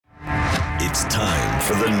It's time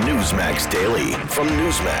for the Newsmax Daily from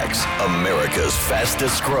Newsmax, America's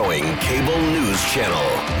fastest growing cable news channel.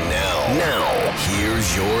 Now,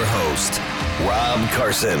 here's your host, Rob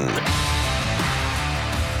Carson.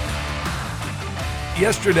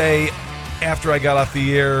 Yesterday, after I got off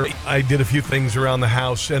the air, I did a few things around the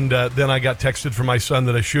house, and then I got texted from my son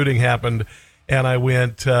that a shooting happened, and I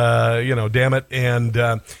went, damn it,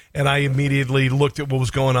 and I immediately looked at what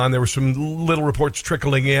was going on. There were some little reports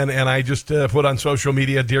trickling in, and I just put on social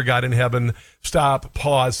media, "Dear God in heaven, stop,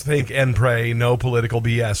 pause, think, and pray, no political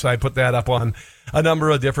BS." I put that up on a number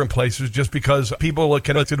of different places just because people are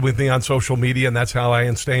connected with me on social media, and that's how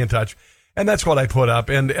I stay in touch. And that's what I put up,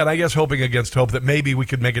 and I guess hoping against hope that maybe we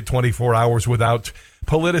could make it 24 hours without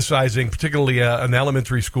politicizing, particularly an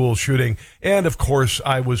elementary school shooting. And, of course,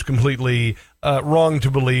 I was completely wrong to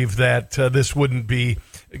believe that this wouldn't be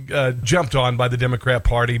jumped on by the Democrat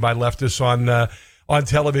Party, by leftists on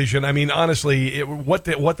television. I mean, honestly, what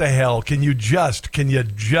the hell? Can you just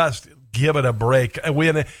give it a break?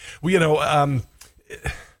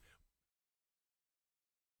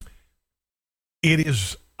 It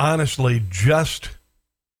is honestly just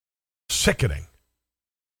sickening.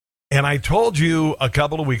 And I told you a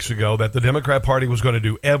couple of weeks ago that the Democrat Party was going to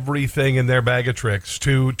do everything in their bag of tricks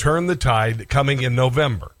to turn the tide coming in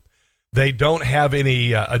November. They don't have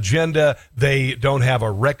any agenda. They don't have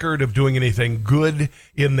a record of doing anything good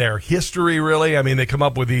in their history, really. I mean, they come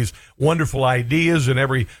up with these wonderful ideas, and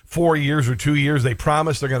every 4 years or 2 years, they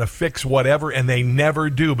promise they're going to fix whatever, and they never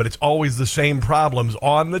do. But it's always the same problems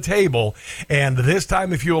on the table. And this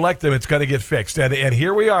time, if you elect them, it's going to get fixed. And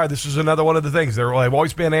here we are. This is another one of the things. They've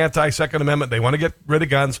always been anti-Second Amendment. They want to get rid of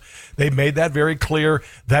guns. They've made that very clear.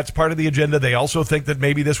 That's part of the agenda. They also think that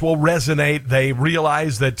maybe this will resonate. They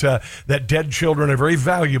realize that dead children are very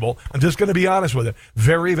valuable. I'm just going to be honest with it.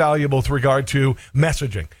 Very valuable with regard to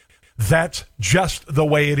messaging. That's just the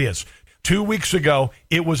way it is. 2 weeks ago,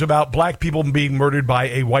 it was about black people being murdered by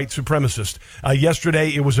a white supremacist. Yesterday,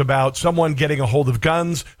 it was about someone getting a hold of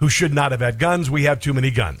guns who should not have had guns. We have too many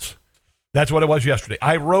guns. That's what it was yesterday.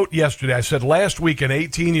 I wrote yesterday, I said, last week, an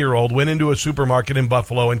 18-year-old went into a supermarket in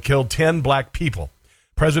Buffalo and killed 10 black people.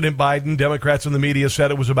 President Biden, Democrats in the media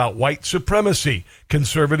said it was about white supremacy,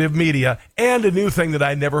 conservative media, and a new thing that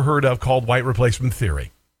I never heard of called white replacement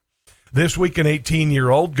theory. This week, an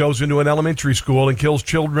 18-year-old goes into an elementary school and kills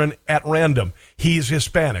children at random. He's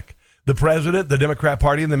Hispanic. The president, the Democrat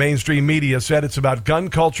Party, and the mainstream media said it's about gun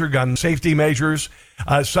culture, gun safety measures.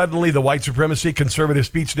 Suddenly, the white supremacy, conservative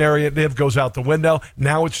speech narrative goes out the window.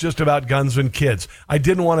 Now it's just about guns and kids. I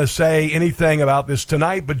didn't want to say anything about this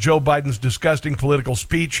tonight, but Joe Biden's disgusting political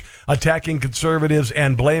speech, attacking conservatives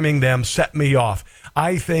and blaming them, set me off.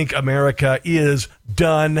 I think America is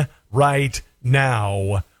done right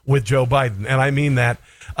now with Joe Biden, and I mean that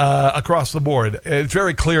across the board. It's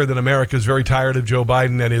very clear that America is very tired of Joe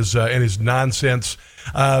Biden and his nonsense.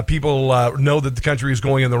 People know that the country is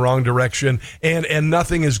going in the wrong direction, and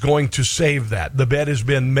nothing is going to save that. The bed has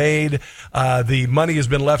been made. The money has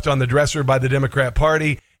been left on the dresser by the Democrat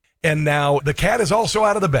Party. And now the cat is also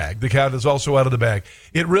out of the bag. The cat is also out of the bag.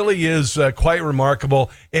 It really is quite remarkable.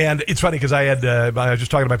 And it's funny because I was just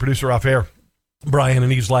talking to my producer off air, Brian,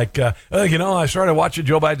 and he's like, I started watching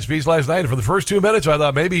Joe Biden's speech last night, and for the first 2 minutes, I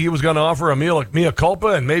thought maybe he was going to offer a mea culpa,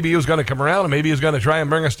 and maybe he was going to come around, and maybe he was going to try and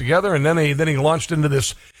bring us together, and then he launched into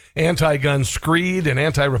this anti-gun screed and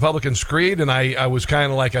anti-Republican screed, and I was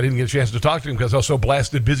kind of like, I didn't get a chance to talk to him because I was so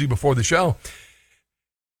blasted busy before the show.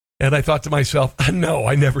 And I thought to myself, no,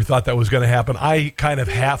 I never thought that was going to happen. I kind of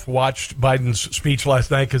half-watched Biden's speech last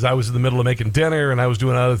night because I was in the middle of making dinner, and I was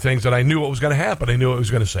doing other things, and I knew what was going to happen. I knew what he was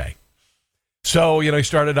going to say. So, he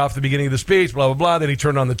started off the beginning of the speech, blah, blah, blah. Then he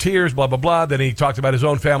turned on the tears, blah, blah, blah. Then he talked about his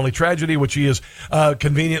own family tragedy, which he is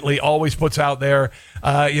conveniently always puts out there.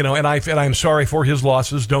 And I'm sorry for his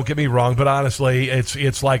losses. Don't get me wrong. But honestly,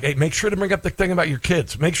 it's like, hey, make sure to bring up the thing about your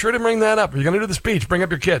kids. Make sure to bring that up. You're going to do the speech. Bring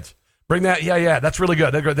up your kids. Bring that. Yeah. That's really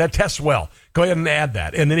good. That tests well. Go ahead and add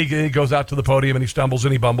that. And then he goes out to the podium and he stumbles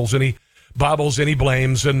and he bumbles and he bobbles and he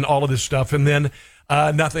blames and all of this stuff. And then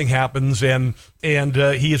nothing happens, and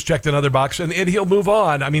he has checked another box, and he'll move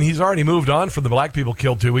on. I mean, he's already moved on from the black people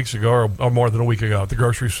killed 2 weeks ago, or more than a week ago, at the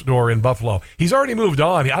grocery store in Buffalo. He's already moved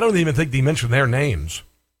on. I don't even think he mentioned their names.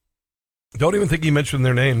 Don't even think he mentioned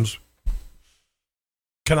their names.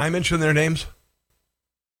 Can I mention their names?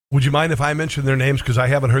 Would you mind if I mention their names? Because I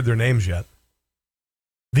haven't heard their names yet.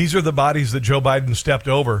 These are the bodies that Joe Biden stepped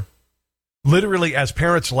over. Literally, as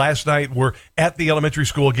parents last night were at the elementary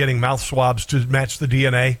school getting mouth swabs to match the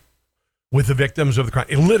DNA with the victims of the crime.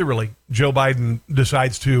 Literally, Joe Biden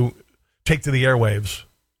decides to take to the airwaves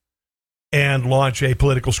and launch a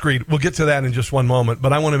political screed. We'll get to that in just one moment,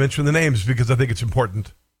 but I want to mention the names because I think it's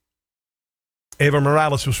important. Ava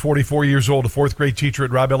Morales was 44 years old, a fourth grade teacher at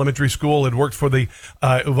Robb Elementary School, had worked for the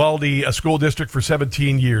Uvalde School District for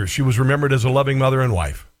 17 years. She was remembered as a loving mother and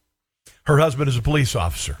wife. Her husband is a police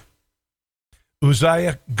officer.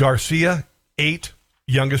 Uzziah Garcia, 8,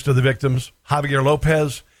 youngest of the victims. Javier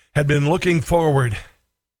Lopez had been looking forward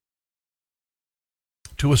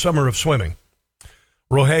to a summer of swimming.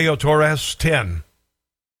 Rogelio Torres, 10.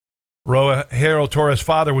 Rogelio Torres'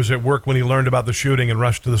 father was at work when he learned about the shooting and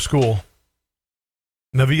rushed to the school.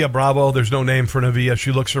 Navia Bravo, there's no name for Navia.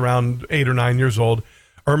 She looks around 8 or 9 years old.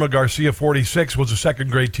 Irma Garcia, 46, was a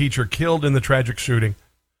second grade teacher killed in the tragic shooting.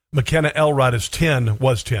 McKenna Elrod was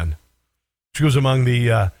 10. She was among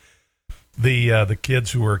the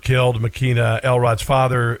kids who were killed. McKenna Elrod's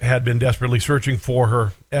father had been desperately searching for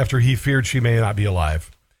her after he feared she may not be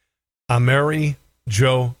alive. Mary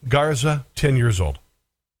Jo Garza, 10 years old.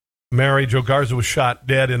 Mary Jo Garza was shot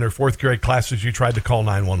dead in her fourth grade class as she tried to call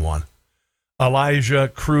 911. Elijah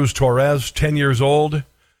Cruz Torres, 10 years old,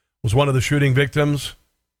 was one of the shooting victims.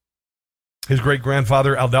 His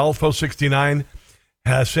great-grandfather, Adolfo, 69,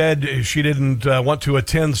 has said she didn't want to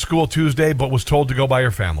attend school Tuesday, but was told to go by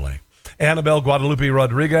her family. Annabelle Guadalupe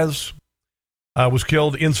Rodriguez was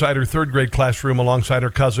killed inside her third-grade classroom alongside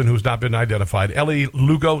her cousin, who's not been identified. Ellie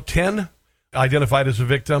Lugo, 10, identified as a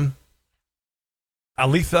victim.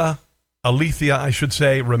 Alethea,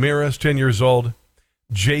 Ramirez, 10 years old.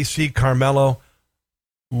 J.C. Carmelo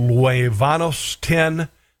Luevanos, 10.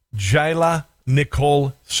 Jayla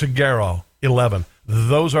Nicole Seguero, 11.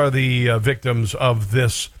 Those are the victims of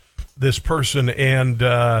this person, and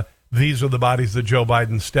these are the bodies that Joe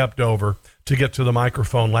Biden stepped over to get to the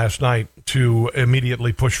microphone last night to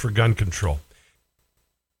immediately push for gun control.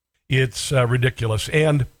 It's ridiculous.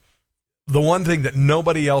 And the one thing that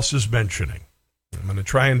nobody else is mentioning, I'm going to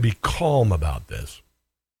try and be calm about this.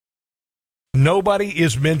 Nobody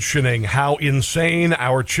is mentioning how insane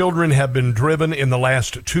our children have been driven in the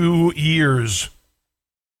last 2 years.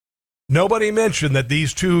 Nobody mentioned that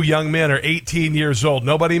these two young men are 18 years old.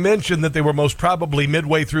 Nobody mentioned that they were most probably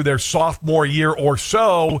midway through their sophomore year or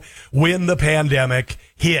so when the pandemic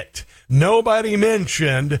hit. Nobody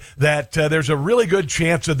mentioned that there's a really good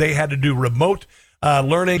chance that they had to do remote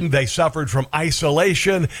learning. They suffered from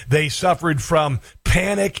isolation. They suffered from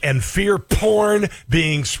panic and fear porn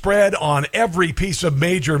being spread on every piece of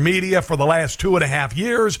major media for the last 2.5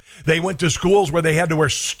 years. They went to schools where they had to wear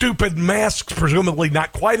stupid masks, presumably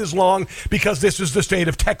not quite as long, because this is the state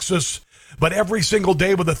of Texas. But every single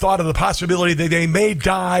day with the thought of the possibility that they may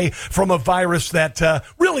die from a virus that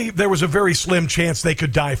really there was a very slim chance they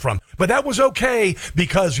could die from. But that was okay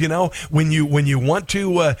because, you know, when you want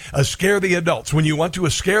to scare the adults,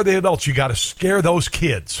 you got to scare those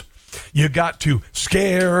kids. You got to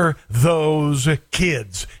scare those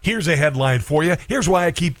kids. Here's a headline for you. Here's why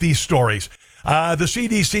I keep these stories. The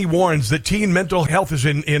CDC warns that teen mental health is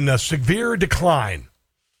in severe decline.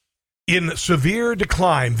 In severe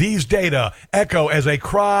decline. These data echo as a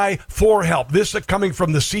cry for help. This is coming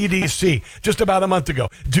from the CDC just about a month ago.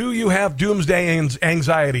 Do you have doomsday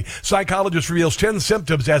anxiety? Psychologist reveals 10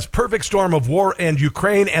 symptoms as perfect storm of war and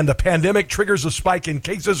Ukraine and the pandemic triggers a spike in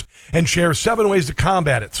cases and shares 7 ways to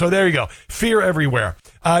combat it. So there you go. Fear everywhere.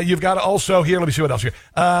 You've got to also here, let me see what else here.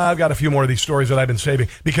 I've got a few more of these stories that I've been saving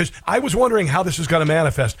because I was wondering how this is going to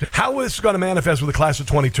manifest. How is this going to manifest with the class of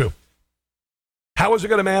 22? How is it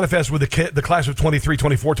going to manifest with the class of 23,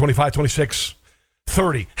 24, 25, 26,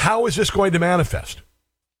 30? How is this going to manifest?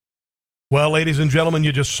 Well, ladies and gentlemen,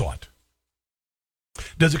 you just saw it.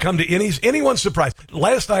 Does it come to anyone's surprise?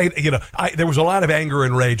 Last night, there was a lot of anger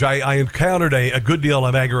and rage. I encountered a good deal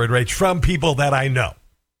of anger and rage from people that I know.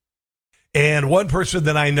 And one person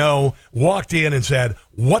that I know walked in and said,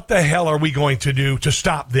 "What the hell are we going to do to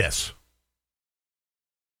stop this?"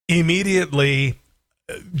 Immediately,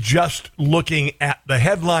 just looking at the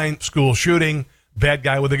headline, school shooting, bad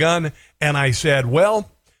guy with a gun, and I said,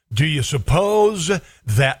 well, do you suppose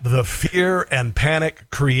that the fear and panic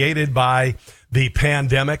created by the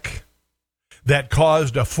pandemic that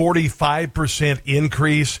caused a 45%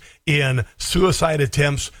 increase in suicide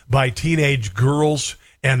attempts by teenage girls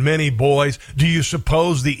and many boys, do you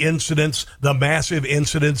suppose the massive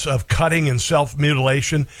incidence of cutting and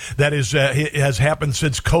self-mutilation that has happened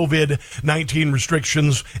since COVID-19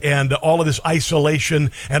 restrictions and all of this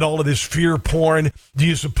isolation and all of this fear porn, do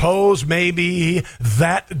you suppose maybe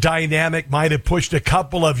that dynamic might have pushed a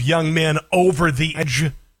couple of young men over the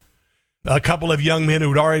edge a couple of young men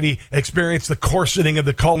who'd already experienced the corseting of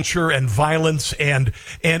the culture and violence. And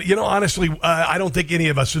honestly, I don't think any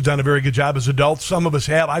of us have done a very good job as adults. Some of us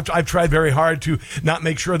have. I've tried very hard to not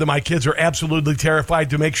make sure that my kids are absolutely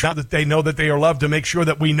terrified, to make sure that they know that they are loved, to make sure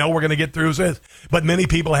that we know we're going to get through this. But many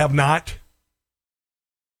people have not.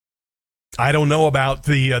 I don't know about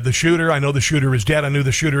the shooter. I know the shooter is dead. I knew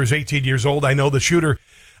the shooter is 18 years old. I know the shooter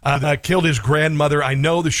killed his grandmother. I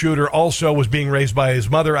know the shooter also was being raised by his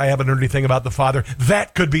mother. I haven't heard anything about the father.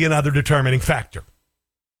 That could be another determining factor.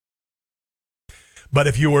 But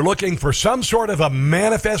if you were looking for some sort of a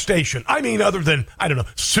manifestation, other than,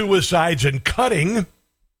 suicides and cutting,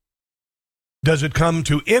 does it come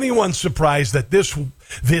to anyone's surprise that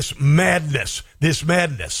this madness,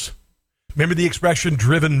 remember the expression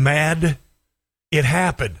driven mad? It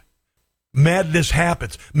happened. Madness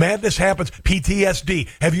happens. PTSD.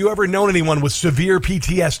 Have you ever known anyone with severe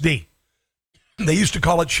PTSD? They used to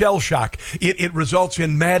call it shell shock. It results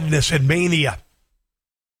in madness and mania.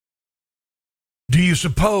 Do you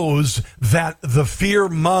suppose that the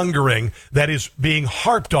fear-mongering that is being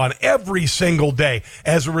harped on every single day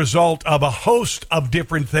as a result of a host of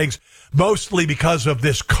different things, mostly because of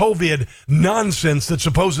this COVID nonsense that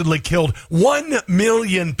supposedly killed 1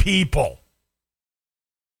 million people?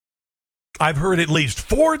 I've heard at least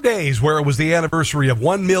 4 days where it was the anniversary of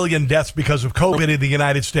 1 million deaths because of COVID in the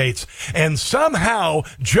United States. And somehow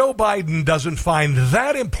Joe Biden doesn't find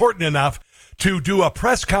that important enough to do a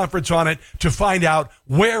press conference on it to find out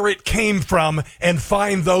where it came from and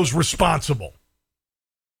find those responsible.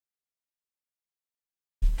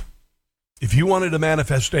 If you wanted a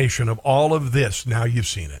manifestation of all of this, now you've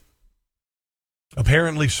seen it.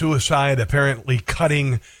 Apparently suicide, apparently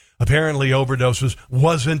cutting, apparently overdoses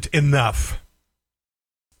wasn't enough.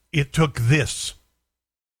 It took this.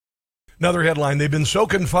 Another headline, they've been so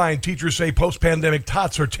confined, teachers say post-pandemic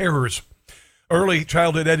tots are terrors. Early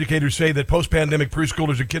childhood educators say that post-pandemic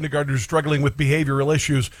preschoolers and kindergartners are struggling with behavioral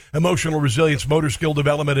issues, emotional resilience, motor skill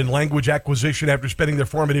development, and language acquisition after spending their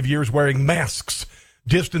formative years wearing masks,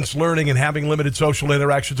 distance learning, and having limited social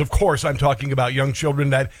interactions. Of course, I'm talking about young children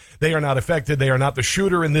that they are not affected. They are not the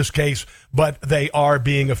shooter in this case, but they are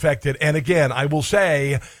being affected. And again, I will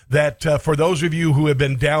say that for those of you who have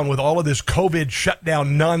been down with all of this COVID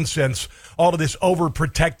shutdown nonsense, all of this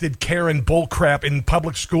overprotected Karen bullcrap in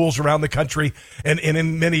public schools around the country and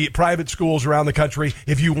in many private schools around the country,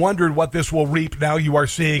 if you wondered what this will reap, now you are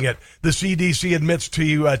seeing it. The CDC admits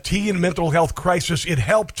to a teen mental health crisis it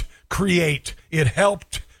helped create.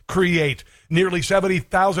 Nearly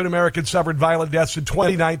 70,000 Americans suffered violent deaths in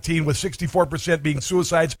 2019, with 64% being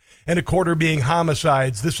suicides and a quarter being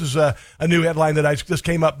homicides. This is a new headline that just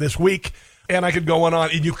came up this week. And I could go on.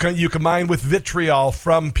 And you combine with vitriol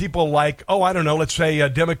from people like, let's say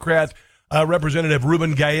Democrat Representative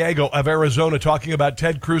Ruben Gallego of Arizona talking about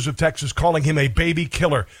Ted Cruz of Texas, calling him a baby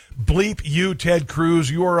killer. Bleep you, Ted Cruz.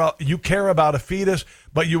 You care about a fetus,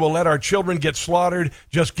 but you will let our children get slaughtered.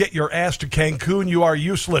 Just get your ass to Cancun. You are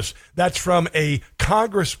useless. That's from a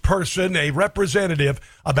congressperson, a representative,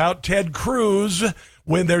 about Ted Cruz.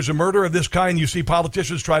 When there's a murder of this kind, you see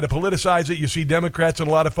politicians try to politicize it. You see Democrats and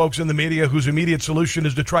a lot of folks in the media whose immediate solution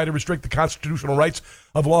is to try to restrict the constitutional rights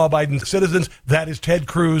of law-abiding citizens. That is Ted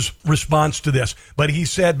Cruz's response to this. But he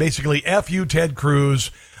said basically, F you, Ted Cruz,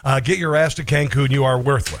 get your ass to Cancun. You are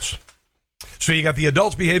worthless. So you got the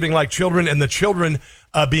adults behaving like children and the children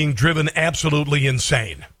being driven absolutely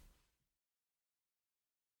insane.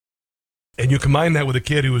 And you combine that with a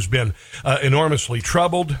kid who has been enormously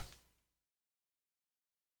troubled,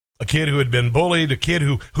 a kid who had been bullied, a kid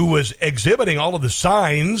who was exhibiting all of the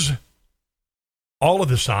signs.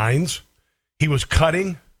 He was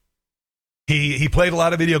cutting. He played a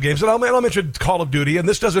lot of video games. And I'll mention Call of Duty, and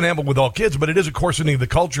this doesn't happen with all kids, but it is a coarsening of the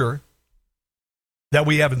culture that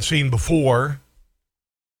we haven't seen before.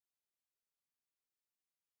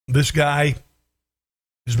 This guy,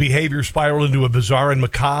 his behavior spiraled into a bizarre and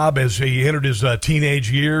macabre as he entered his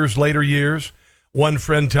teenage years, later years. One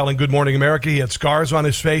friend telling Good Morning America he had scars on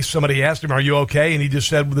his face. Somebody asked him, "Are you okay?" And he just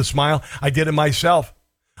said with a smile, "I did it myself.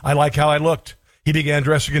 I like how I looked." He began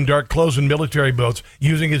dressing in dark clothes and military boots,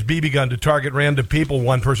 using his BB gun to target random people,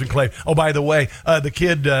 one person claimed. Oh, by the way, the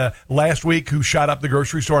kid last week who shot up the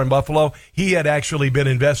grocery store in Buffalo, he had actually been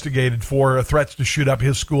investigated for threats to shoot up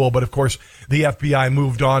his school. But, of course, the FBI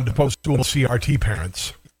moved on to post-school CRT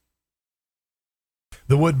parents.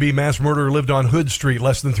 The would-be mass murderer lived on Hood Street,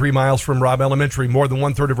 less than 3 miles from Robb Elementary. More than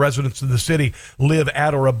one-third of residents of the city live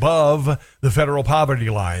at or above the federal poverty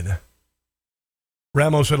line.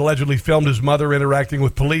 Ramos had allegedly filmed his mother interacting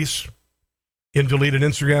with police in deleted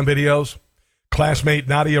Instagram videos. Classmate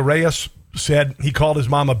Nadia Reyes said he called his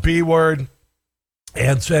mom a B word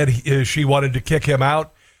and said she wanted to kick him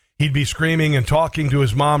out. He'd be screaming and talking to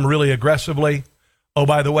his mom really aggressively. Oh,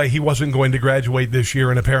 by the way, he wasn't going to graduate this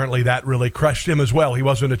year, and apparently that really crushed him as well. He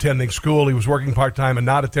wasn't attending school. He was working part-time and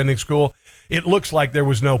not attending school. It looks like there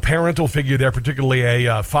was no parental figure there, particularly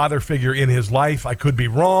a father figure in his life. I could be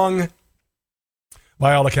wrong.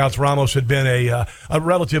 By all accounts, Ramos had been a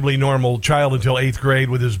relatively normal child until 8th grade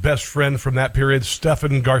with his best friend from that period,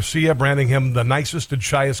 Stefan Garcia, branding him the nicest and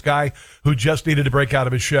shyest guy who just needed to break out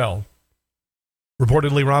of his shell.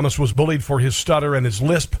 Reportedly, Ramos was bullied for his stutter and his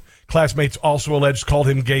lisp. Classmates also alleged called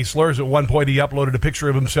him gay slurs. At one point, he uploaded a picture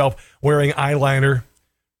of himself wearing eyeliner.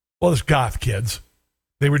 Well, it's goth kids.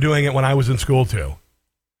 They were doing it when I was in school, too.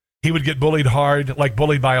 He would get bullied hard, like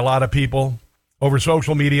bullied by a lot of people, over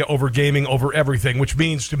social media, over gaming, over everything, which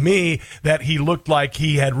means to me that he looked like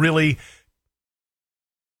he had really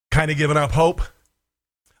kind of given up hope.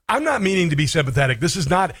 I'm not meaning to be sympathetic. This is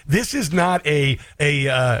not I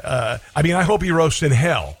mean, I hope he roasts in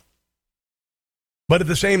hell. But at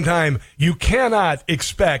the same time, you cannot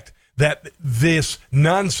expect that this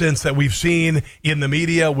nonsense that we've seen in the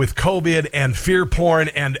media with COVID and fear porn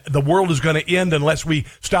and the world is going to end unless we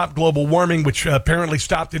stop global warming, which apparently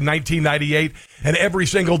stopped in 1998. And every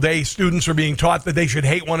single day, students are being taught that they should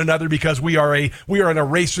hate one another because we are in a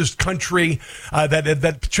racist country,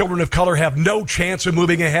 that children of color have no chance of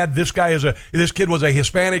moving ahead. This kid was a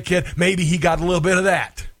Hispanic kid. Maybe he got a little bit of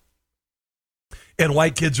that. And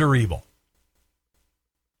white kids are evil.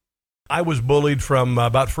 I was bullied from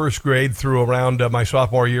about first grade through around my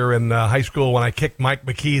sophomore year in high school when I kicked Mike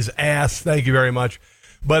McKee's ass. Thank you very much.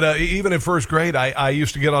 But even in first grade, I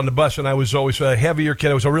used to get on the bus, and I was always a heavier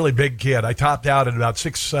kid. I was a really big kid. I topped out at about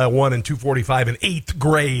 6'1" and 245 in 8th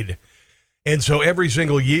grade. And so every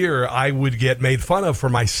single year, I would get made fun of for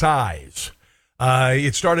my size.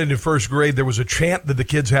 It started in first grade. There was a chant that the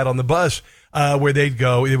kids had on the bus where they'd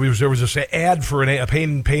go. There was this ad for a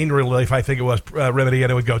pain relief, I think it was, remedy,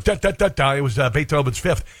 and it would go, da, da, da, da. It was Beethoven's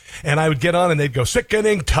Fifth. And I would get on, and they'd go,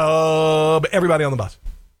 sickening tub. Everybody on the bus.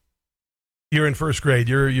 You're in first grade.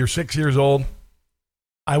 You're 6 years old.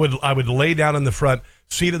 I would lay down in the front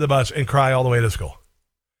seat of the bus and cry all the way to school.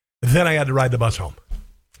 Then I had to ride the bus home.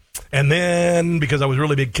 And then, because I was a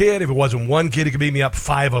really big kid, if it wasn't one kid who could beat me up,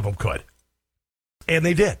 5 of them could. And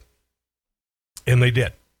they did.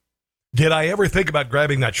 Did I ever think about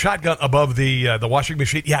grabbing that shotgun above the washing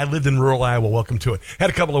machine? Yeah, I lived in rural Iowa. Welcome to it. Had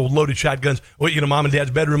a couple of loaded shotguns. Mom and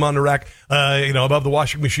Dad's bedroom on the rack, above the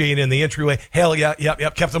washing machine in the entryway. Hell yeah,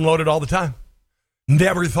 yep. Kept them loaded all the time.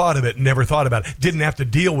 Never thought about it. Didn't have to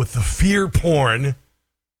deal with the fear porn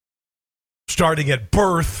starting at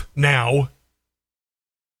birth now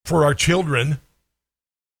for our children.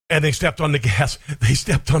 And they stepped on the gas. They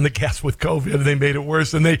stepped on the gas with COVID, and they made it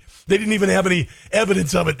worse. And they didn't even have any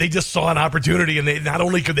evidence of it. They just saw an opportunity, and they not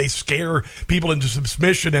only could they scare people into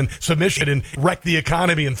submission and wreck the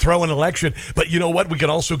economy and throw an election, but you know what? We can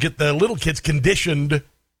also get the little kids conditioned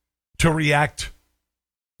to react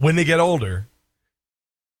when they get older.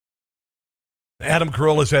 Adam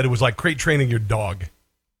Carolla said it was like crate training your dog,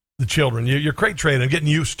 the children. You're crate training, getting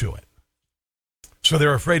used to it. So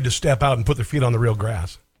they're afraid to step out and put their feet on the real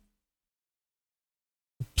grass.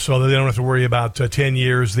 So that they don't have to worry about 10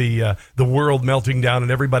 years, the world melting down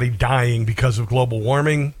and everybody dying because of global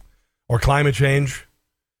warming or climate change.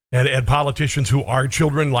 And politicians who are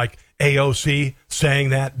children like AOC saying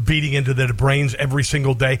that, beating into their brains every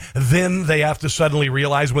single day. Then they have to suddenly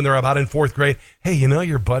realize when they're about in 4th grade, hey,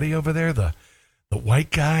 your buddy over there, the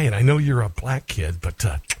white guy, and I know you're a black kid, but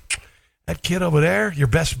that kid over there, your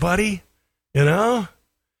best buddy,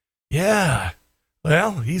 yeah.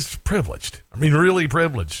 Well, he's privileged. I mean, really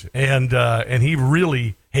privileged. And he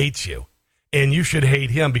really hates you. And you should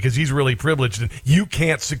hate him because he's really privileged and you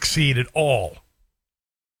can't succeed at all.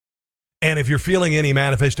 And if you're feeling any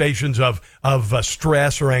manifestations of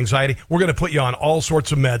stress or anxiety, we're going to put you on all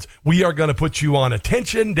sorts of meds. We are going to put you on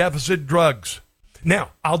attention deficit drugs.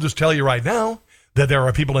 Now, I'll just tell you right now that there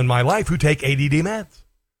are people in my life who take ADD meds.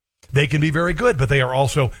 They can be very good, but they are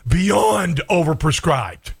also beyond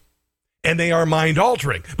overprescribed. And they are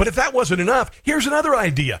mind-altering. But if that wasn't enough, here's another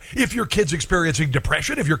idea. If your kid's experiencing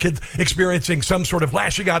depression, if your kid's experiencing some sort of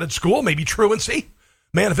lashing out at school, maybe truancy,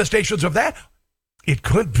 manifestations of that, it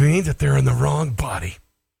could be that they're in the wrong body.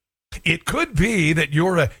 It could be that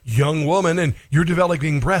you're a young woman and you're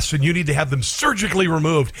developing breasts and you need to have them surgically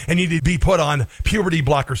removed and you need to be put on puberty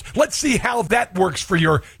blockers. Let's see how that works for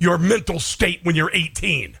your mental state when you're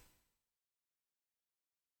 18.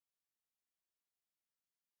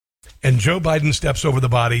 And Joe Biden steps over the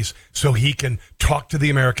bodies so he can talk to the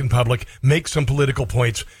American public, make some political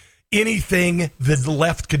points. anything the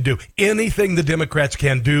left could do, anything the Democrats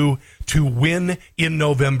can do to win in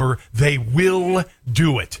November, they will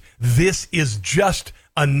do it. This is just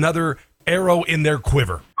another arrow in their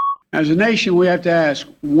quiver. As a nation, we have to ask,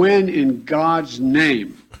 when in God's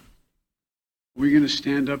name are we going to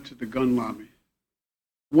stand up to the gun lobby?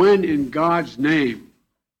 When in God's name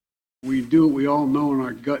we do what we all know in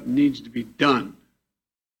our gut needs to be done?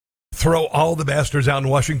 Throw all the bastards out in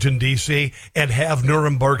Washington, D.C., and have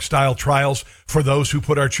Nuremberg-style trials for those who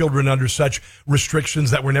put our children under such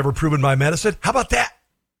restrictions that were never proven by medicine? How about that?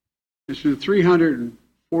 It's been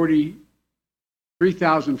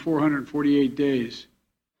 3,448 days,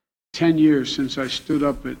 10 years since I stood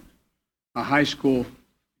up at a high school,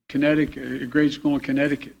 Connecticut, a grade school in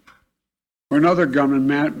Connecticut, where another gunman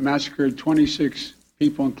massacred 26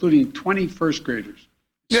 people, including 20 first graders.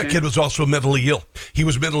 Yeah, kid was also mentally ill. He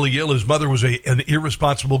was mentally ill. His mother was an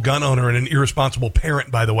irresponsible gun owner and an irresponsible parent,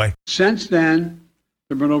 by the way. Since then,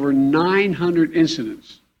 there have been over 900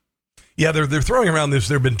 incidents. Yeah, they're throwing around this.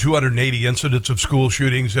 There have been 280 incidents of school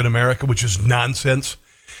shootings in America, which is nonsense.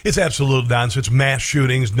 It's absolute nonsense. Mass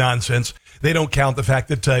shootings, nonsense. They don't count the fact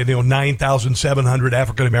that 9,700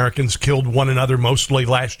 African Americans killed one another mostly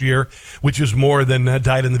last year, which is more than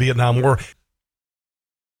died in the Vietnam War.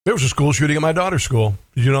 There was a school shooting at my daughter's school.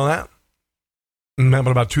 Did you know that? It happened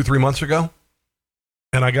about 2-3 months ago.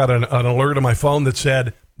 And I got an alert on my phone that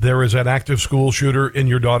said, there is an active school shooter in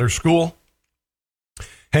your daughter's school.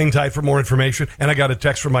 Hang tight for more information. And I got a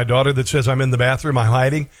text from my daughter that says, I'm in the bathroom, I'm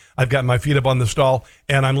hiding. I've got my feet up on the stall,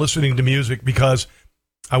 and I'm listening to music because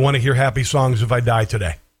I want to hear happy songs if I die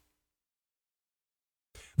today.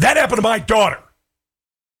 That happened to my daughter.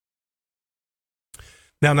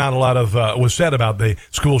 Now, not a lot of was said about the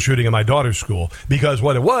school shooting at my daughter's school, because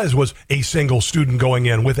what it was a single student going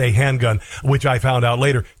in with a handgun, which I found out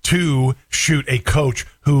later, to shoot a coach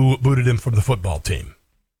who booted him from the football team.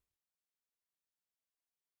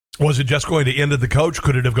 Was it just going to end at the coach?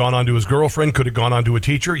 Could it have gone on to his girlfriend? Could it have gone on to a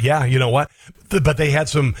teacher? Yeah, you know what? But they had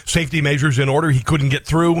some safety measures in order. He couldn't get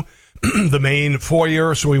through the main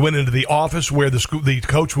foyer, so he went into the office where the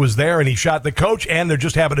coach was there, and he shot the coach, and there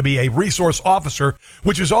just happened to be a resource officer,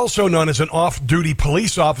 which is also known as an off-duty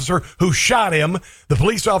police officer, who shot him. The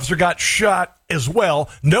police officer got shot as well.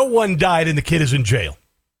 No one died, and the kid is in jail.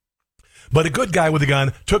 But a good guy with a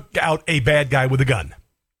gun took out a bad guy with a gun.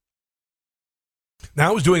 Now,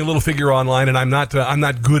 I was doing a little figure online, and I'm not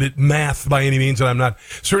good at math by any means, and I'm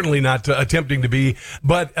certainly not attempting to be.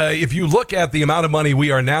 But if you look at the amount of money we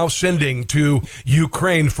are now sending to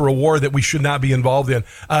Ukraine for a war that we should not be involved in,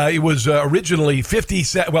 it was originally it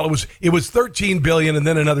was $13 billion, and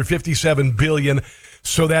then another $57 billion.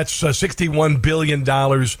 So that's $61 billion.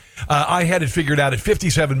 I had it figured out at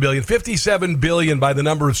 $57 billion. $57 billion by the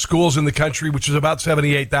number of schools in the country, which is about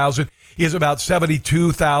 78,000, is about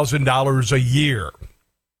 $72,000 a year.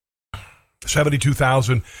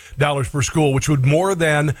 $72,000 per school, which would more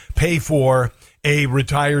than pay for a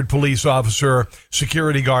retired police officer,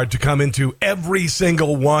 security guard to come into every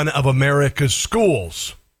single one of America's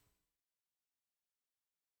schools.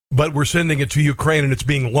 But we're sending it to Ukraine, and it's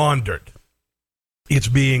being laundered. It's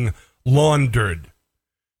being laundered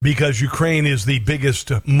because Ukraine is the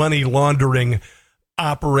biggest money laundering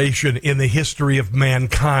operation in the history of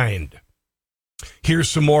mankind. Here's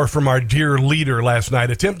some more from our dear leader last night,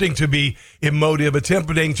 attempting to be emotive,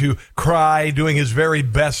 attempting to cry, doing his very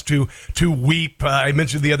best to weep. I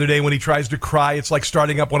mentioned the other day when he tries to cry, it's like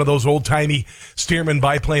starting up one of those old-timey Stearman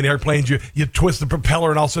biplane airplanes. You twist the propeller,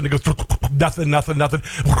 and all of a sudden it goes nothing.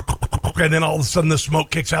 And then all of a sudden the smoke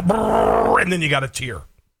kicks out, and then you got a tear.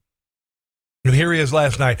 And here he is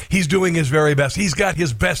last night. He's doing his very best. He's got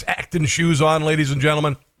his best acting shoes on, ladies and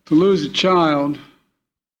gentlemen. To lose a child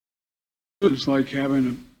is like having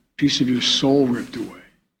a piece of your soul ripped away.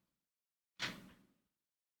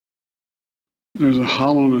 There's a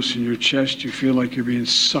hollowness in your chest. You feel like you're being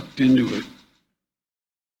sucked into it.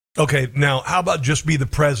 Okay, now, how about just be the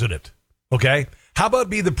president? Okay? How about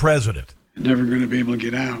be the president? You're never going to be able to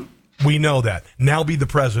get out. We know that. Now be the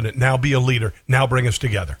president. Now be a leader. Now bring us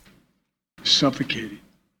together. Suffocating.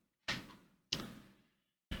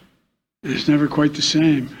 It's never quite the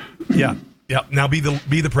same. Yeah. Now be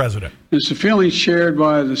the president. It's a feeling shared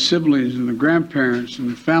by the siblings and the grandparents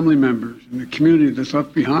and the family members and the community that's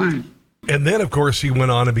left behind. And then, of course, he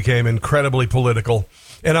went on and became incredibly political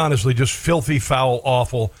and honestly just filthy, foul,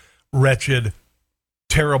 awful, wretched,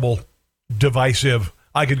 terrible, divisive.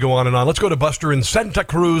 I could go on and on. Let's go to Buster in Santa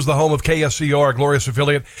Cruz, the home of KSCO, our glorious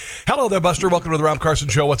affiliate. Hello there, Buster. Welcome to the Rob Carson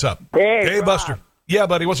Show. What's up? Hey, Rob. Buster. Yeah,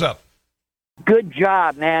 buddy. What's up? Good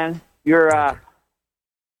job, man. You're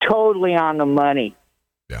totally on the money.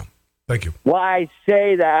 Yeah. Thank you. Why I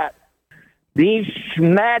say that, these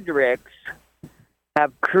schmedricks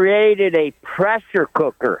have created a pressure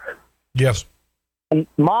cooker. Yes. On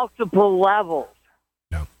multiple levels.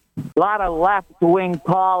 Yeah. A lot of left-wing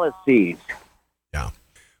policies. Yeah.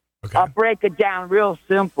 Okay. I'll break it down real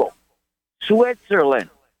simple. Switzerland,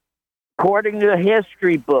 according to the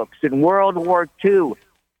history books in World War II,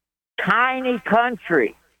 tiny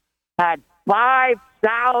country, had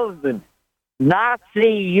 5,000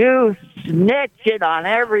 Nazi youth snitching on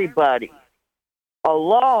everybody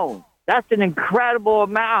alone. That's an incredible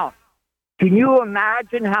amount. Can you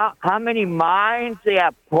imagine how many minds they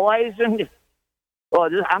have poisoned? Oh,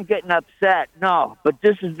 I'm getting upset. No, but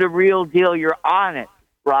this is the real deal. You're on it,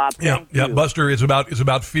 Rob. Yeah, Buster, it's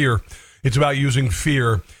about fear. It's about using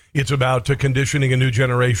fear. It's about conditioning a new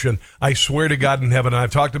generation. I swear to God in heaven, and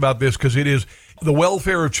I've talked about this because it is the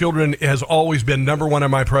welfare of children has always been number one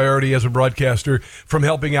on my priority as a broadcaster, from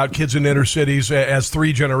helping out kids in inner cities as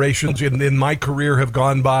 3 generations in my career have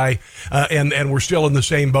gone by, and we're still in the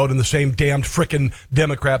same boat in the same damned frickin'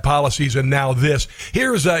 Democrat policies, and now this.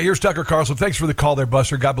 Here's Tucker Carlson. Thanks for the call there,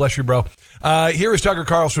 Buster. God bless you, bro. Here is Tucker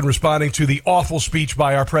Carlson responding to the awful speech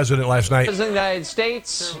by our president last night. President of the United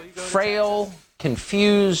States, frail,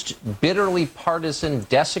 confused, bitterly partisan,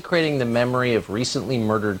 desecrating the memory of recently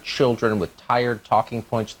murdered children with tired talking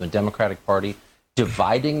points from the Democratic Party,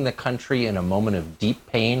 dividing the country in a moment of deep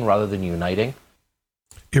pain rather than uniting.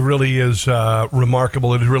 It really is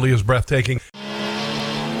remarkable. It really is breathtaking.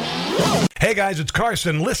 Hey guys, it's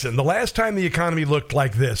Carson. Listen, the last time the economy looked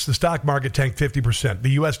like this, the stock market tanked 50%. The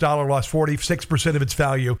U.S. dollar lost 46% of its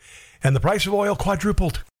value, and the price of oil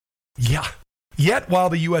quadrupled. Yeah. Yet, while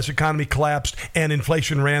the U.S. economy collapsed and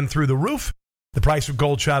inflation ran through the roof, the price of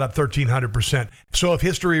gold shot up 1,300%. So if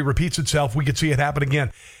history repeats itself, we could see it happen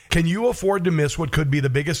again. Can you afford to miss what could be the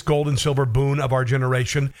biggest gold and silver boon of our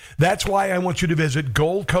generation? That's why I want you to visit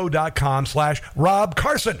goldco.com/Rob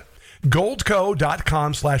Carson.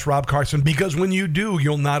 Goldco.com/Rob Carson, because when you do,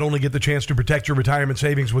 you'll not only get the chance to protect your retirement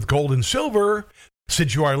savings with gold and silver.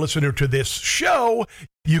 Since you are a listener to this show,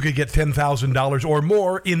 you could get $10,000 or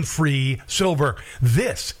more in free silver.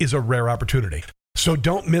 This is a rare opportunity. So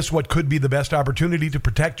don't miss what could be the best opportunity to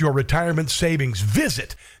protect your retirement savings.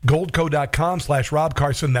 Visit goldco.com/Rob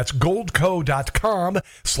Carson. That's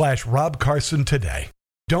goldco.com/Rob Carson today.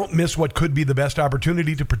 Don't miss what could be the best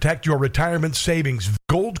opportunity to protect your retirement savings.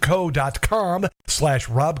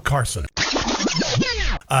 Goldco.com/Rob Carson.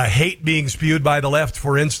 Hate being spewed by the left.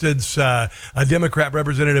 For instance, a Democrat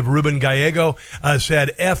representative, Ruben Gallego,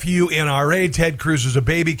 said, F you NRA, Ted Cruz is a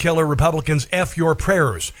baby killer. Republicans, F your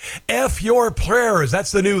prayers. F your prayers.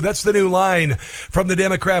 That's the new line from the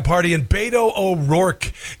Democrat Party. And Beto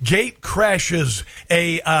O'Rourke gate crashes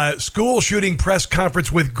a school shooting press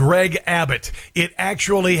conference with Greg Abbott. It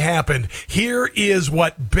actually happened. Here is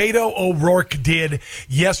what Beto O'Rourke did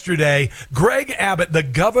yesterday. Greg Abbott, the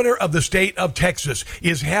governor of the state of Texas,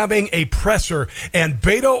 is having a presser, and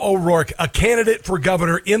Beto O'Rourke, a candidate for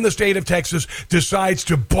governor in the state of Texas, decides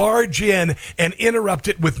to barge in and interrupt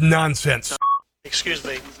it with nonsense. Excuse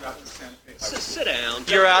me. Sit down.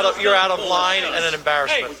 You're out of line and an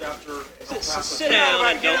embarrassment. Hey, sit down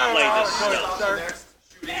and don't play this stuff.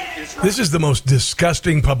 This is the most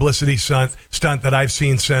disgusting publicity stunt that I've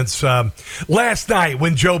seen since last night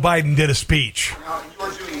when Joe Biden did a speech.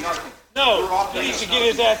 You're doing nothing. No, he needs to get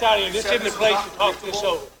his ass out of here. This isn't the place to talk this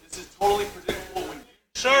over. This is totally predictable.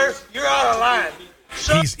 Sir, you're out of line.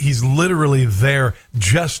 Sir, he's literally there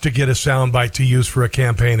just to get a soundbite to use for a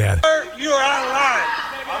campaign ad. Sir, you are out of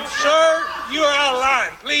line. Sir, you are out of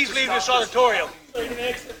line. Please leave this auditorium.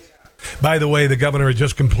 By the way, the governor had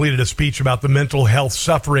just completed a speech about the mental health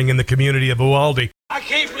suffering in the community of Uvalde. I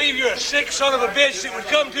can't believe you're a sick son of a bitch that would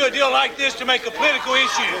come to a deal like this to make a political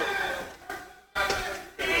issue.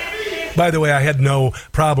 By the way, I had no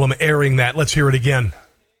problem airing that. Let's hear it again.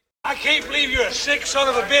 I can't believe you're a sick son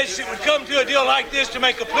of a bitch that would come to a deal like this to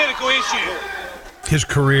make a political issue. His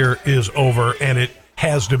career is over, and it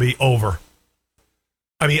has to be over.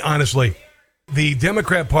 I mean, honestly, the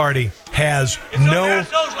Democrat Party has no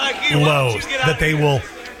lows that they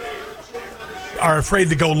are afraid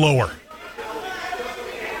to go lower.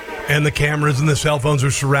 And the cameras and the cell phones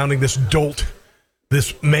are surrounding this dolt,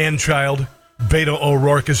 this man-child, Beto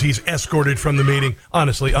O'Rourke, as he's escorted from the meeting.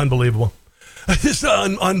 Honestly, unbelievable. This is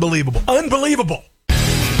unbelievable. Unbelievable.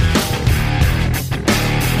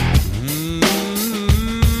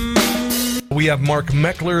 We have Mark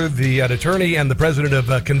Meckler, the attorney and the president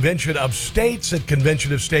of Convention of States at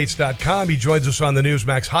conventionofstates.com. He joins us on the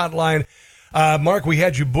Newsmax hotline. Mark, we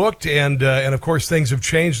had you booked, and of course things have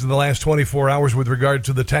changed in the last 24 hours with regard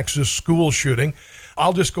to the Texas school shooting.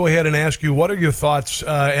 I'll just go ahead and ask you, what are your thoughts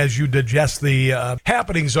as you digest the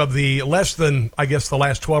happenings of the less than, I guess, the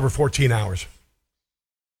last 12 or 14 hours?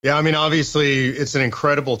 Yeah, I mean, obviously, it's an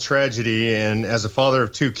incredible tragedy. And as a father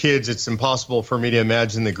of 2 kids, it's impossible for me to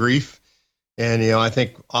imagine the grief. And, I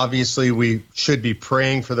think, obviously, we should be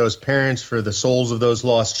praying for those parents, for the souls of those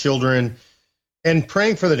lost children, and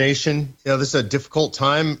praying for the nation. This is a difficult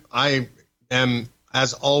time. I am,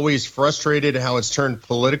 as always, frustrated how it's turned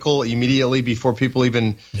political immediately before people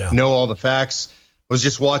even know all the facts. I was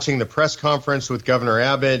just watching the press conference with Governor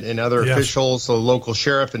Abbott and other officials, the local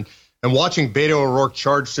sheriff, and watching Beto O'Rourke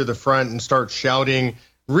charge to the front and start shouting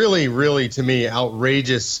really, really, to me,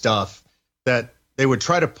 outrageous stuff that they would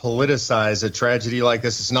try to politicize a tragedy like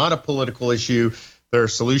this. It's not a political issue. There are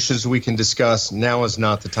solutions we can discuss. Now is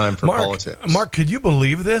not the time for politics. Mark, could you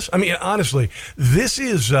believe this? I mean, honestly, this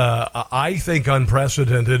is, I think,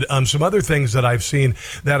 unprecedented. Some other things that I've seen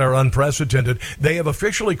that are unprecedented, they have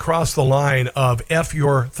officially crossed the line of F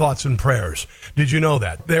your thoughts and prayers. Did you know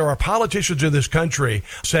that? There are politicians in this country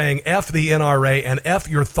saying F the NRA and F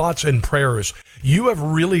your thoughts and prayers. You have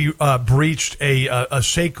really breached a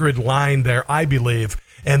sacred line there, I believe.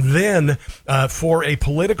 And then for a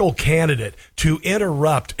political candidate to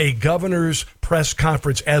interrupt a governor's press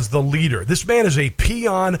conference as the leader. This man is a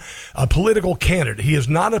peon, a political candidate. He is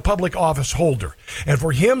not a public office holder. And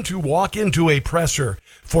for him to walk into a presser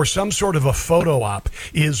for some sort of a photo op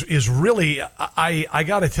is really, I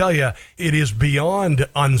got to tell you, it is beyond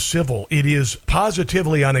uncivil. It is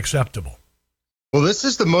positively unacceptable. Well, this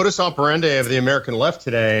is the modus operandi of the American left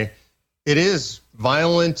today. It is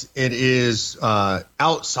violent. It is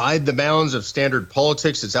outside the bounds of standard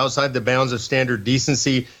politics. It's outside the bounds of standard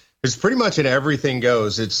decency. It's pretty much an everything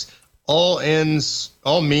goes. It's all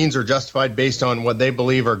means are justified based on what they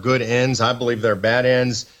believe are good ends. I believe they're bad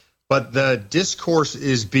ends. But the discourse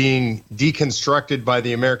is being deconstructed by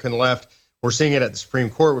the American left. We're seeing it at the Supreme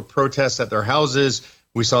Court with protests at their houses.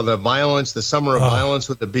 We saw the violence, the summer of violence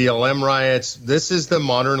with the BLM riots. This is the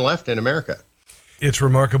modern left in America. It's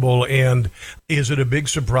remarkable. And is it a big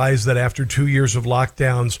surprise that after 2 years of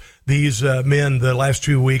lockdowns, these men, the last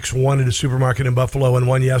 2 weeks, one at a supermarket in Buffalo and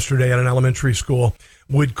one yesterday at an elementary school,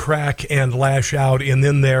 would crack and lash out, and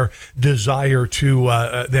then their desire to,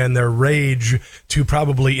 then their rage to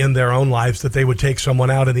probably end their own lives, that they would take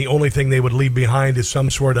someone out, and the only thing they would leave behind is some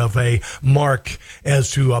sort of a mark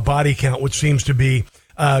as to a body count, which seems to be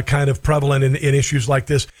kind of prevalent in issues like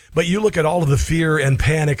this. But you look at all of the fear and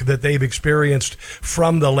panic that they've experienced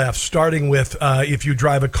from the left, starting with if you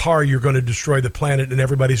drive a car, you're going to destroy the planet and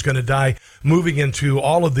everybody's going to die, moving into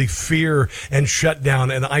all of the fear and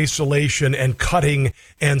shutdown and isolation and cutting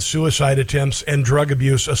and suicide attempts and drug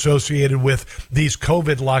abuse associated with these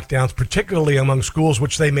COVID lockdowns, particularly among schools,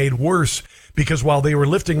 which they made worse because while they were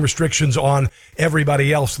lifting restrictions on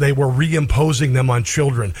everybody else, they were reimposing them on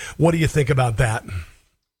children. What do you think about that?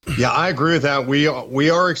 Yeah, I agree with that. We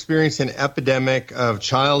are experiencing an epidemic of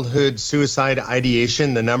childhood suicide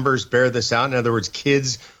ideation. The numbers bear this out. In other words,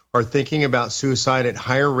 kids are thinking about suicide at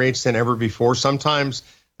higher rates than ever before. Sometimes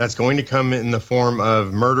that's going to come in the form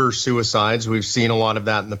of murder-suicides. We've seen a lot of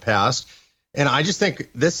that in the past. And I just think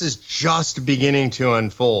this is just beginning to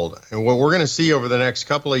unfold. And what we're going to see over the next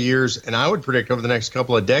couple of years, and I would predict over the next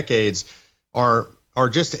couple of decades, are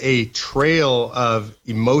just a trail of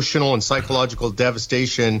emotional and psychological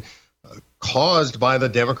devastation caused by the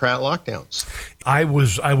Democrat lockdowns. I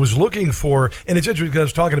was looking for, and it's interesting because I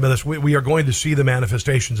was talking about this, we are going to see the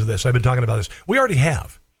manifestations of this. I've been talking about this. We already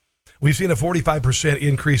have. We've seen a 45%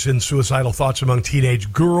 increase in suicidal thoughts among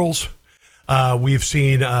teenage girls. We've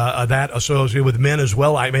seen that associated with men as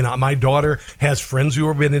well. I mean, my daughter has friends who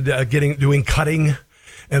have been doing cutting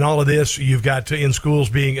and all of this. You've got in schools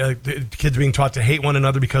kids being taught to hate one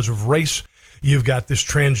another because of race. You've got this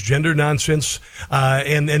transgender nonsense,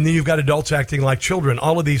 and then you've got adults acting like children.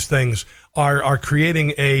 All of these things are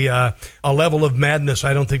creating a level of madness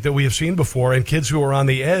I don't think that we have seen before. And kids who are on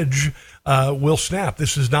the edge will snap.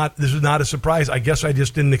 This is not a surprise. I guess I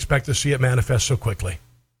just didn't expect to see it manifest so quickly.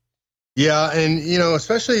 Yeah, and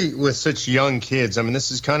especially with such young kids. I mean,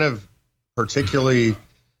 this is kind of particularly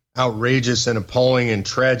outrageous and appalling and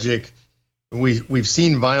tragic. We've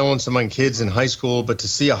seen violence among kids in high school, but to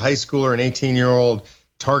see a high schooler, an 18-year-old,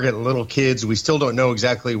 target little kids, we still don't know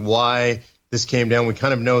exactly why this came down. We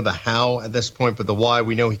kind of know the how at this point, but the why,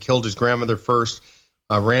 we know he killed his grandmother first,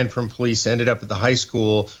 ran from police, ended up at the high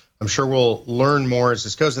school. I'm sure we'll learn more as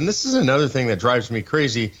this goes. And this is another thing that drives me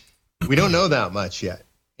crazy. We don't know that much yet.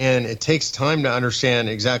 And it takes time to understand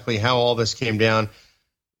exactly how all this came down.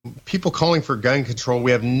 People calling for gun control, we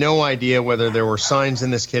have no idea whether there were signs in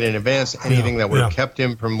this kid in advance, anything that would have kept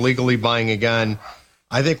him from legally buying a gun.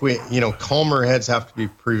 I think calmer heads have to be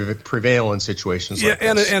prevail in situations like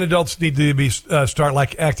this. And adults need to be start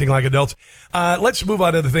acting like adults. Let's move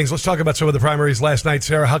on to other things. Let's talk about some of the primaries last night.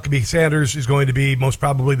 Sarah Huckabee Sanders is going to be most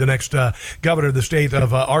probably the next governor of the state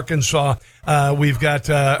of Arkansas. We've got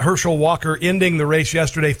Herschel Walker ending the race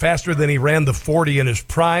yesterday faster than he ran the 40 in his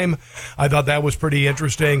prime. I thought that was pretty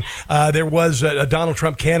interesting. There was a Donald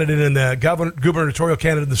Trump candidate and the gubernatorial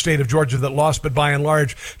candidate in the state of Georgia that lost, but by and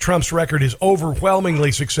large, Trump's record is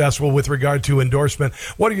overwhelmingly successful with regard to endorsement.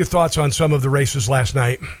 What are your thoughts on some of the races last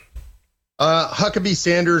night? Huckabee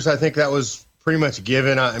Sanders, I think that was pretty much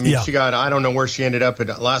given. I mean, She got, I don't know where she ended up,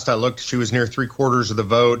 but last I looked, she was near 3/4 of the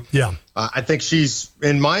vote. Yeah. I think she's,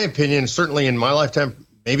 in my opinion, certainly in my lifetime,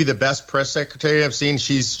 maybe the best press secretary I've seen.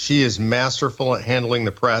 She is masterful at handling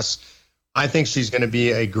the press. I think she's going to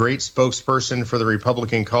be a great spokesperson for the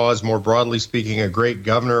Republican cause, more broadly speaking, a great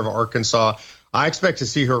governor of Arkansas. I expect to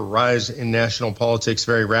see her rise in national politics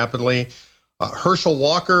very rapidly. Herschel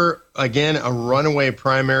Walker, again, a runaway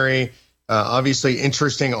primary. Obviously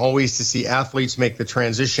interesting always to see athletes make the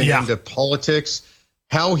transition into politics.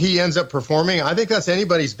 How he ends up performing, I think that's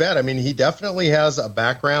anybody's bet. I mean, he definitely has a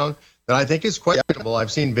background that I think is quite reputable.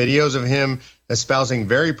 I've seen videos of him espousing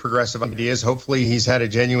very progressive ideas. Hopefully he's had a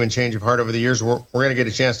genuine change of heart over the years. We're going to get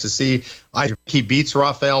a chance to see. He beats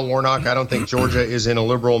Raphael Warnock. I don't think Georgia is in a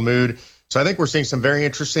liberal mood. So I think we're seeing some very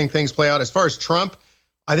interesting things play out. As far as Trump,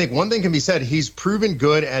 I think one thing can be said, he's proven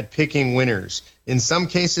good at picking winners. In some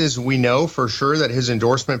cases, we know for sure that his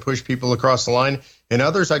endorsement pushed people across the line. In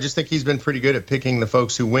others, I just think he's been pretty good at picking the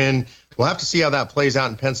folks who win. We'll have to see how that plays out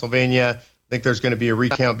in Pennsylvania. I think there's going to be a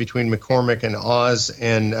recount between McCormick and Oz.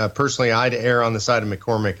 And personally, I'd err on the side of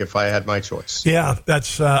McCormick if I had my choice. Yeah,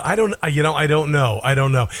 that's I don't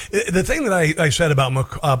know. The thing that I said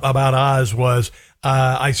about Oz was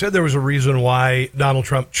I said there was a reason why Donald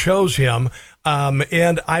Trump chose him.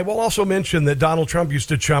 And I will also mention that Donald Trump used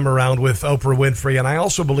to chum around with Oprah Winfrey, and I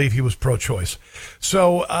also believe he was pro-choice.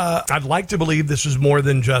 So I'd like to believe this is more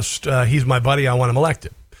than just he's my buddy, I want him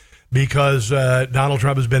elected. Because Donald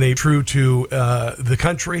Trump has been true to the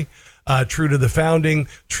country, true to the founding,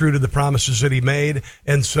 true to the promises that he made.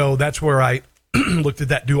 And so that's where I looked at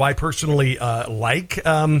that. Do I personally like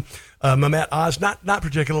Mehmet Oz? Not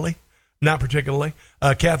particularly. Not particularly.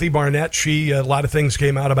 Kathy Barnett, a lot of things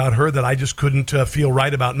came out about her that I just couldn't feel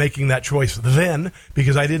right about making that choice then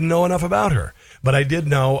because I didn't know enough about her. But I did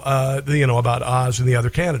know, about Oz and the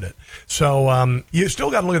other candidate. So you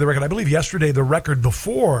still got to look at the record. I believe yesterday, the record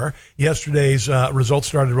before yesterday's results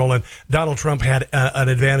started rolling, Donald Trump had an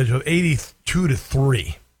advantage of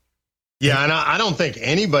 82-3. Yeah, and I don't think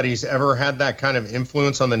anybody's ever had that kind of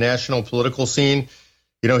influence on the national political scene.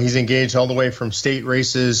 You know, he's engaged all the way from state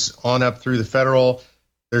races on up through the federal.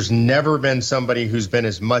 There's never been somebody who's been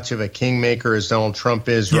as much of a kingmaker as Donald Trump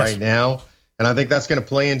is right now. And I think that's going to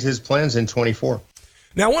play into his plans in 24.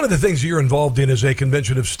 Now, one of the things you're involved in is a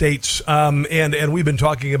convention of states, and we've been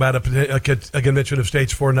talking about a convention of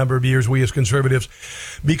states for a number of years, we as conservatives,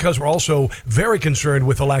 because we're also very concerned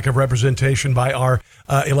with the lack of representation by our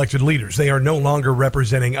elected leaders. They are no longer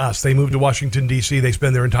representing us. They moved to Washington, D.C. They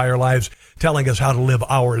spend their entire lives telling us how to live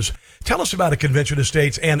ours. Tell us about a convention of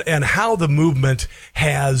states and how the movement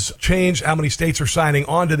has changed, how many states are signing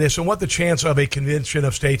on to this, and what the chance of a convention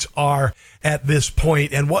of states are at this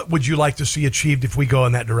point, and what would you like to see achieved if we go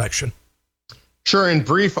in that direction? Sure. In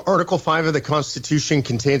brief, Article 5 of the Constitution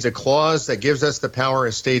contains a clause that gives us the power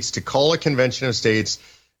as states to call a convention of states.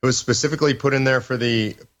 It was specifically put in there for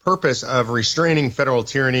the purpose of restraining federal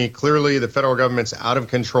tyranny. Clearly, the federal government's out of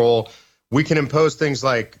control. We can impose things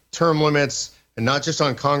like term limits, and not just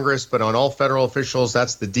on Congress, but on all federal officials.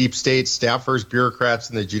 That's the deep state, staffers, bureaucrats,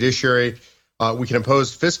 and the judiciary. We can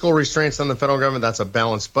impose fiscal restraints on the federal government. That's a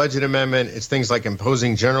balanced budget amendment. It's things like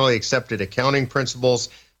imposing generally accepted accounting principles,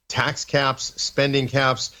 tax caps, spending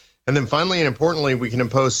caps. And then finally and importantly, we can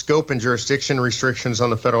impose scope and jurisdiction restrictions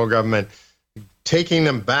on the federal government, taking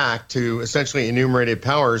them back to essentially enumerated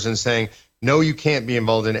powers and saying, no, you can't be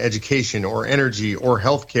involved in education or energy or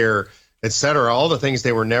healthcare, et cetera, all the things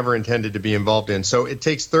they were never intended to be involved in. So it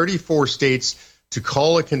takes 34 states to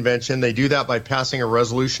call a convention. They do that by passing a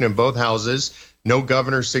resolution in both houses. No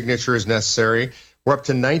governor's signature is necessary. We're up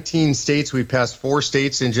to 19 states. We passed 4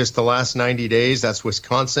 states in just the last 90 days. That's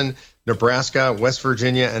Wisconsin, Nebraska, West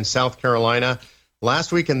Virginia, and South Carolina.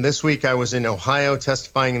 Last week and this week, I was in Ohio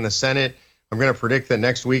testifying in the Senate. I'm going to predict that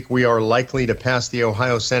next week we are likely to pass the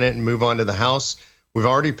Ohio Senate and move on to the House. We've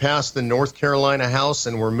already passed the North Carolina House,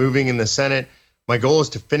 and we're moving in the Senate. My goal is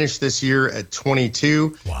to finish this year at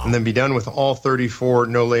 22 and then be done with all 34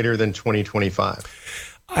 no later than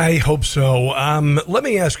 2025. I hope so. Let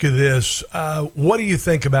me ask you this. What do you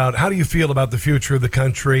think about, how do you feel about the future of the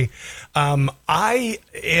country? I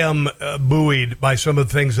am buoyed by some of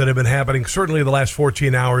the things that have been happening. Certainly the last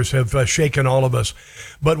 14 hours have shaken all of us.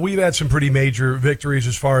 But we've had some pretty major victories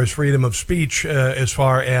as far as freedom of speech, as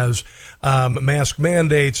far as mask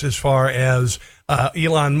mandates, as far as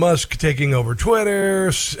Elon Musk taking over Twitter,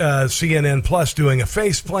 CNN Plus doing a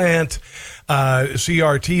faceplant,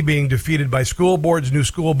 CRT being defeated by school boards, new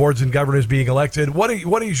school boards and governors being elected. What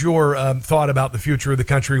is your thought about the future of the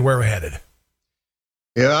country, where we're headed?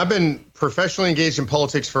 Yeah, I've been professionally engaged in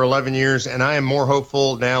politics for 11 years, and I am more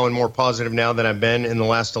hopeful now and more positive now than I've been in the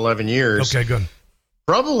last 11 years. Okay, good.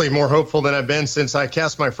 Probably more hopeful than I've been since I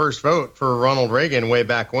cast my first vote for Ronald Reagan way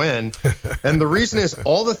back when. And the reason is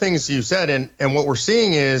all the things you said, and what we're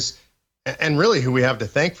seeing is, and really who we have to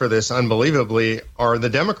thank for this unbelievably are the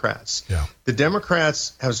Democrats. Yeah. The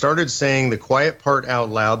Democrats have started saying the quiet part out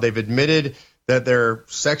loud. They've admitted that they're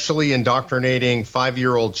sexually indoctrinating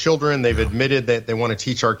 5-year-old children. They've admitted that they want to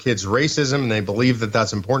teach our kids racism, and they believe that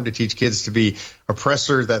that's important to teach kids to be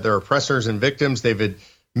oppressors, that they're oppressors and victims. They've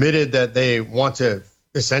admitted that they want to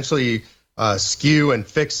essentially skew and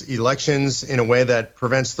fix elections in a way that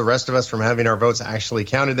prevents the rest of us from having our votes actually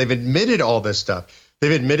counted. They've admitted all this stuff.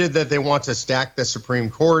 They've admitted that they want to stack the Supreme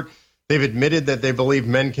Court. They've admitted that they believe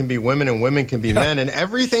men can be women and women can be men. And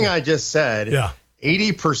everything I just said,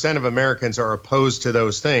 80% of Americans are opposed to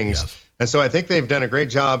those things. Yes. And so I think they've done a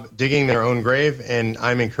great job digging their own grave, and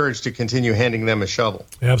I'm encouraged to continue handing them a shovel.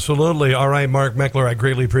 Absolutely. All right, Mark Meckler, I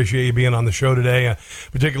greatly appreciate you being on the show today.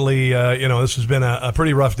 Particularly, this has been a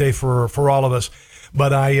pretty rough day for all of us.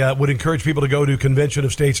 But I would encourage people to go to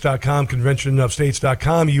conventionofstates.com,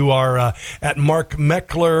 conventionofstates.com. You are at Mark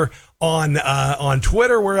Meckler on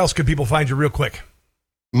Twitter. Where else could people find you real quick?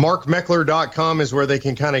 MarkMeckler.com is where they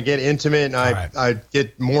can kind of get intimate, and right. I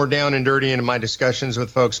get more down and dirty into my discussions with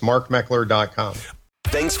folks. MarkMeckler.com.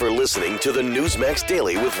 Thanks for listening to the Newsmax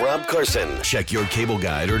Daily with Rob Carson. Check your cable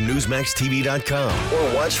guide or NewsmaxTV.com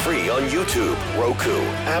or watch free on YouTube, Roku,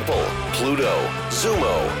 Apple, Pluto,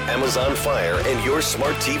 Zumo, Amazon Fire, and your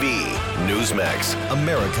smart TV. Newsmax,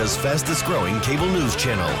 America's fastest growing cable news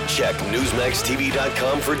channel. Check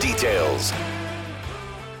NewsmaxTV.com for details.